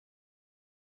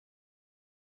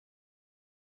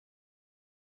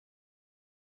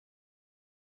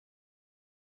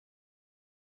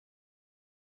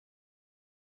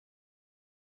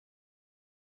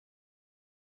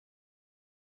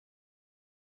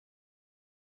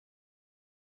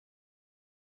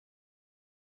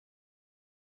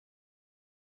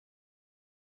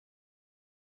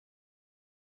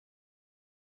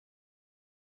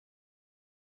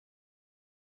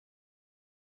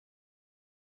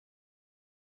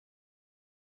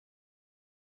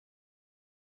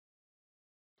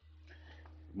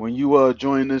When you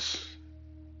join this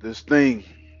thing,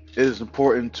 it is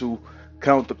important to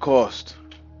count the cost.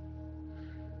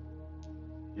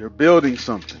 You're building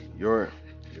something. You're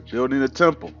building a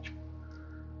temple.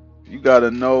 You got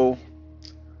to know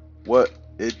what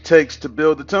it takes to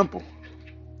build the temple.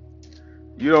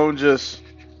 You don't just,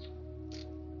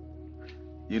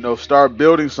 start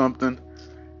building something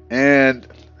and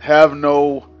have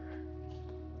no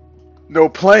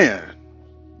plan.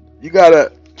 You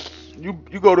gotta you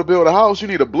go to build a house, you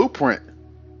need a blueprint.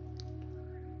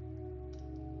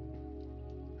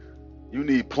 You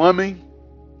need plumbing.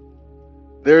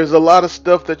 There's a lot of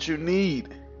stuff that you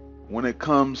need when it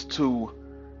comes to,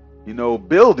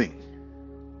 building.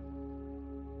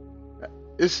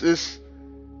 It's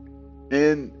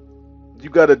and you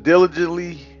gotta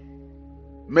diligently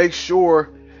make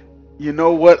sure you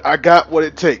know what I got what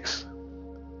it takes.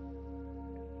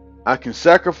 I can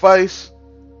sacrifice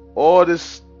all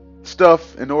this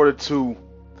stuff in order to,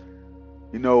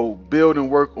 build and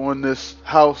work on this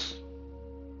house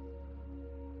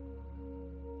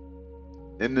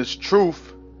in this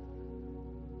truth.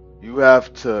 You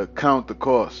have to count the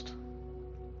cost.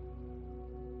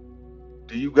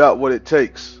 Do you got what it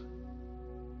takes?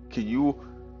 Can you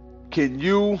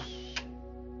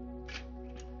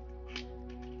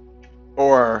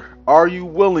or are you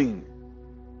willing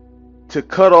to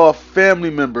cut off family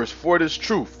members for this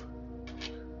truth?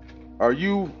 Are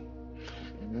you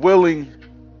willing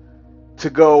to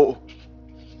go,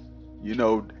 you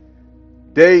know,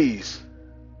 days,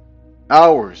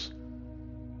 hours,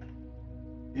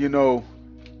 you know,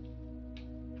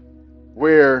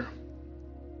 where,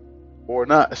 or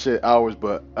not I said hours,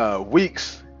 but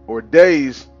weeks or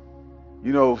days,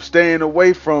 staying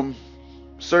away from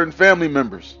certain family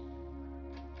members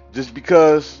just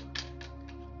because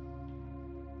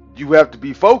you have to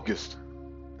be focused.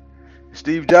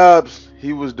 Steve Jobs,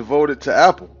 he was devoted to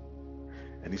Apple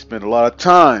and he spent a lot of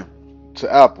time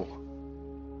to Apple.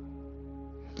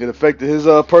 It affected his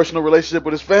personal relationship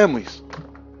with his families.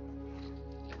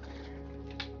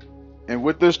 And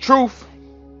with this truth,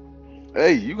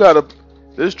 hey,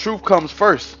 this truth comes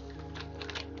first.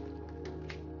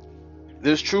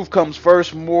 This truth comes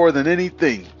first more than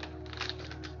anything.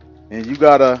 And you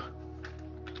gotta,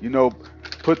 you know,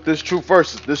 put this truth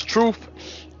first. This truth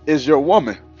is your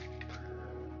woman.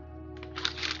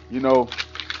 You know,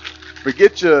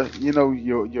 forget your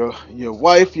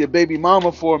wife, your baby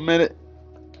mama for a minute.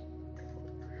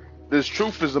 This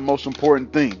truth is the most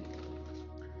important thing.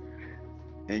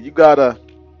 And you gotta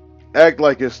act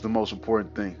like it's the most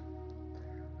important thing.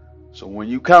 So when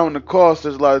you count the cost,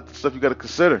 there's a lot of stuff you gotta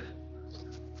consider.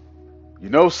 You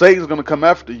know Satan's gonna come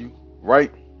after you,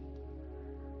 right?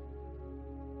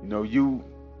 You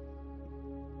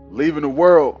leaving the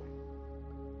world,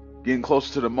 getting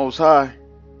closer to the Most High.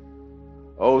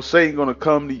 Oh, Satan gonna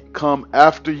come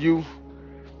after you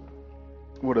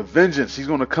with a vengeance. He's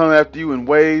gonna come after you in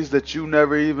ways that you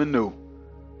never even knew.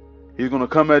 He's gonna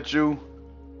come at you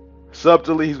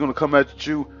subtly. He's gonna come at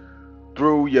you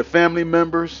through your family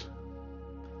members.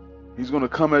 He's gonna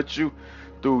come at you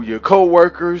through your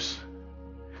co-workers,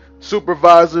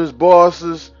 supervisors,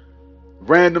 bosses,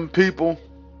 random people,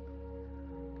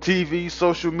 TV,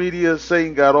 social media.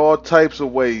 Satan got all types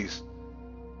of ways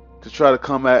to try to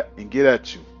come at and get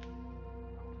at you.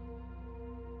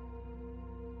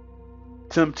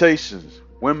 Temptations,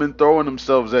 women throwing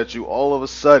themselves at you all of a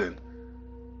sudden,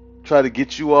 try to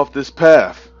get you off this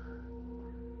path.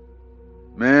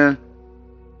 Man,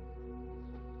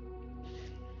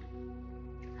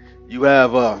 you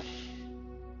have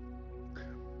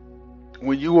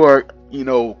when you are,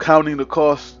 counting the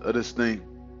cost of this thing,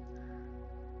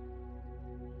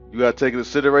 you gotta take into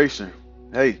consideration.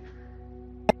 Hey,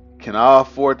 can I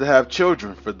afford to have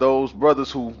children for those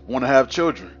brothers who want to have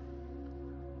children?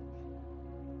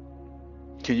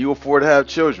 Can you afford to have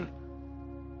children?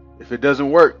 If it doesn't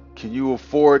work, can you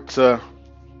afford to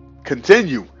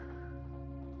continue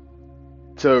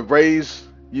to raise,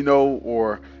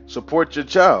 or support your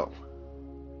child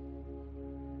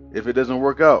if it doesn't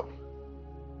work out?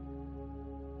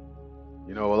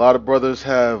 A lot of brothers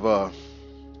have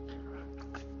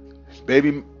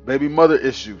baby mother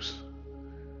issues.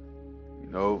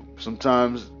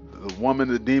 Sometimes the woman,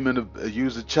 the demon,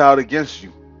 use the child against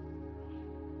you.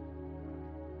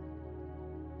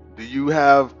 Do you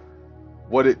have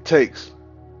what it takes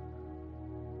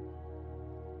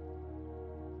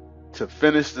to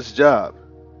finish this job?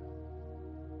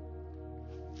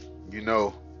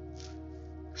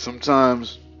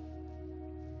 Sometimes,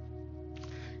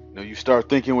 you start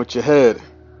thinking with your head,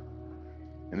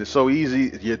 and it's so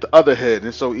easy. Yet the other head, and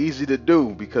it's so easy to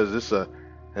do because it's a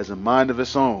has a mind of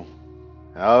its own.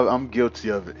 I'm guilty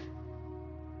of it.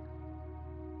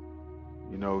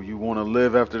 You know, you want to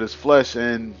live after this flesh,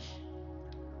 and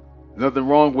nothing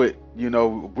wrong with, you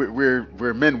know,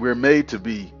 we're men. We're made to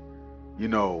be, you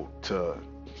know, to,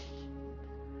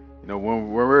 you know, when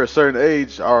we're a certain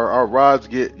age, our rods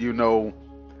get, you know,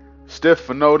 stiff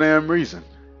for no damn reason,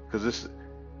 because it's,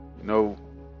 you know,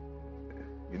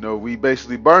 we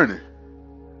basically burning.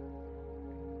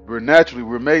 We're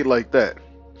made like that.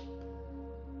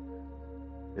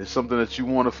 It's something that you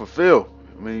want to fulfill.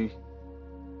 I mean,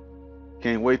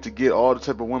 can't wait to get all the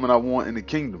type of women I want in the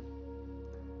kingdom.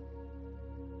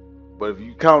 But if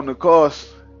you count the cost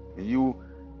and you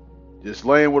just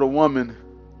laying with a woman,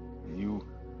 and you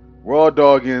raw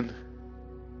dogging,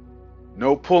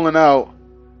 no pulling out,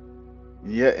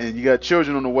 yeah, and you got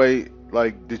children on the way,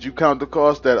 like, did you count the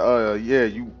cost that yeah,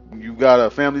 you got a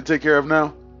family to take care of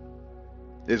now?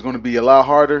 It's going to be a lot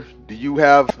harder. Do you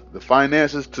have the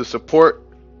finances to support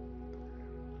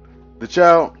the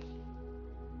child?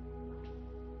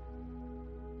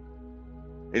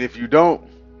 And if you don't,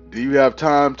 do you have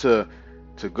time to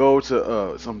go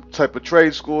to some type of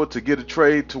trade school to get a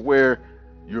trade to where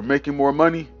you're making more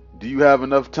money? Do you have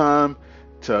enough time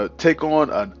to take on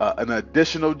an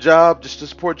additional job just to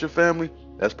support your family?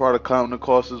 That's part of counting the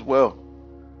cost as well.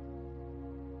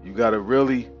 You got to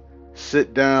really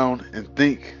sit down and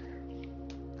think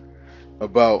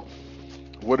about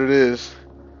what it is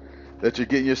that you're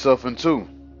getting yourself into.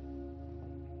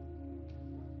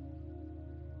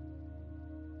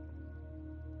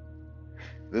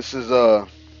 This is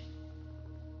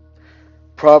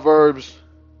Proverbs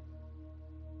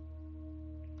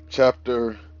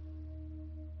chapter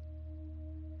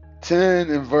 10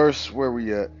 and verse, where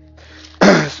we at?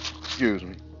 Excuse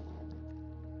me.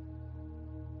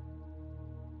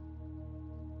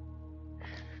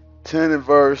 10 and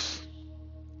verse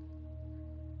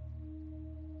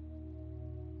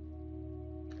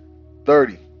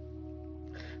 30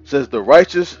 says, the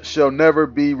righteous shall never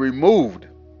be removed,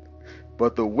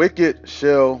 but the wicked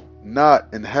shall not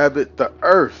inhabit the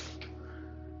earth.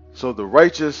 So the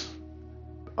righteous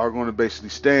are going to basically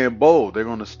stand bold. They're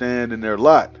going to stand in their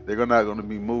lot. They're not going to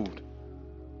be moved.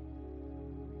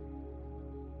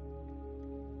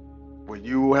 When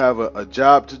you have a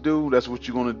job to do, that's what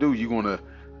you're going to do. You're going to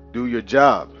do your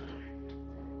job.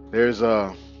 There's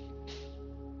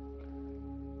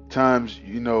times,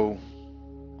 you know,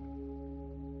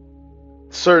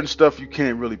 certain stuff you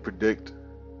can't really predict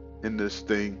in this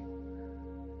thing.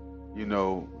 You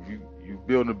know, you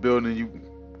build a building, you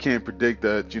can't predict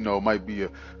that, you know, it might be a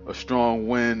strong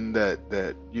wind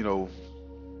that, you know,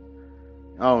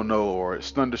 I don't know, or a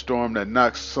thunderstorm that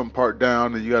knocks some part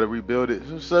down and you got to rebuild it.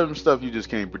 There's certain stuff you just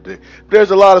can't predict.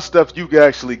 There's a lot of stuff you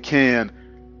actually can,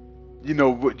 you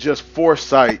know, with just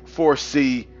foresight,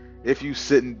 foresee, if you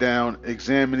sitting down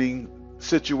examining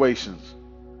situations.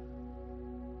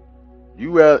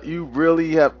 You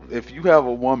really have, if you have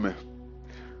a woman,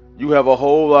 you have a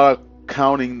whole lot of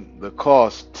counting the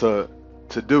cost to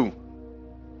do.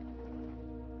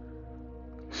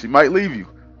 She might leave you.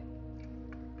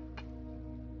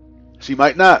 She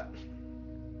might not.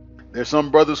 There's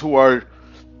some brothers who are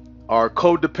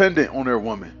codependent on their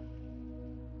woman.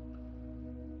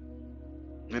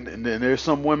 And then there's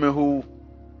some women who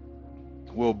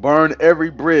will burn every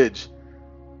bridge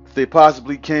they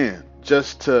possibly can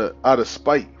just to out of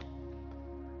spite.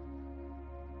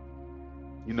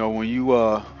 You know, when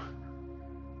you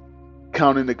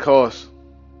counting the cost,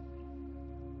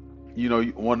 you know,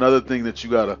 one other thing that you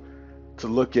gotta to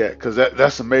look at, because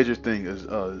that's a major thing,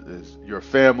 is your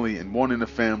family and wanting a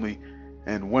family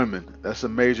and women. That's a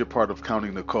major part of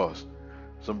counting the cost.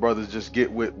 Some brothers just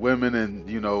get with women and,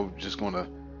 you know, just gonna,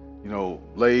 you know,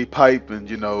 lay pipe and,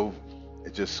 you know,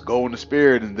 just go in the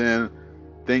spirit, and then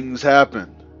things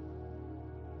happen.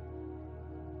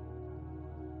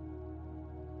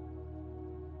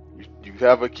 You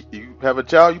have a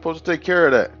child, you're supposed to take care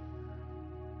of that.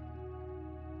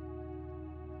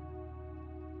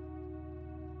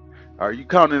 Are you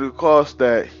counting the cost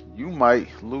that you might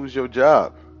lose your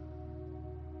job?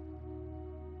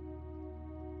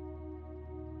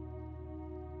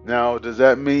 Now, does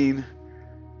that mean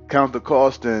count the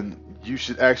cost and you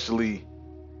should actually,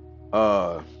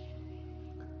 uh,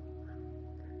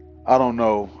 I don't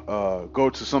know, go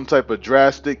to some type of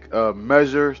drastic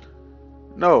measures?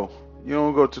 No, you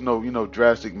don't go to no, you know,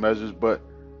 drastic measures, but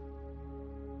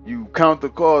you count the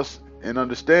cost and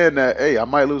understand that, hey, I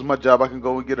might lose my job. I can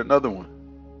go and get another one.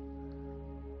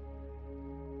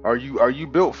 Are you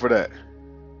built for that?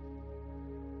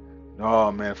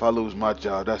 Oh man, if I lose my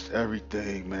job, that's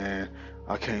everything, man.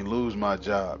 I can't lose my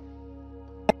job.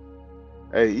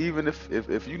 Hey, even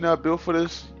if you're not built for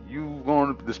this,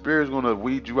 the spirit's gonna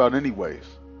weed you out anyways.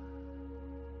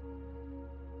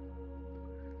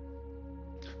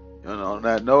 And on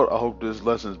that note, I hope this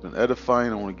lesson has been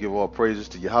edifying. I want to give all praises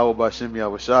to Yahweh Bashem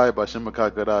Yahushai, Bashem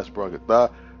Makakadash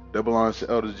Bragatha. Double honors to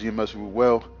Elders GMS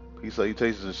well. Peace,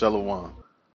 salutations, and shalom.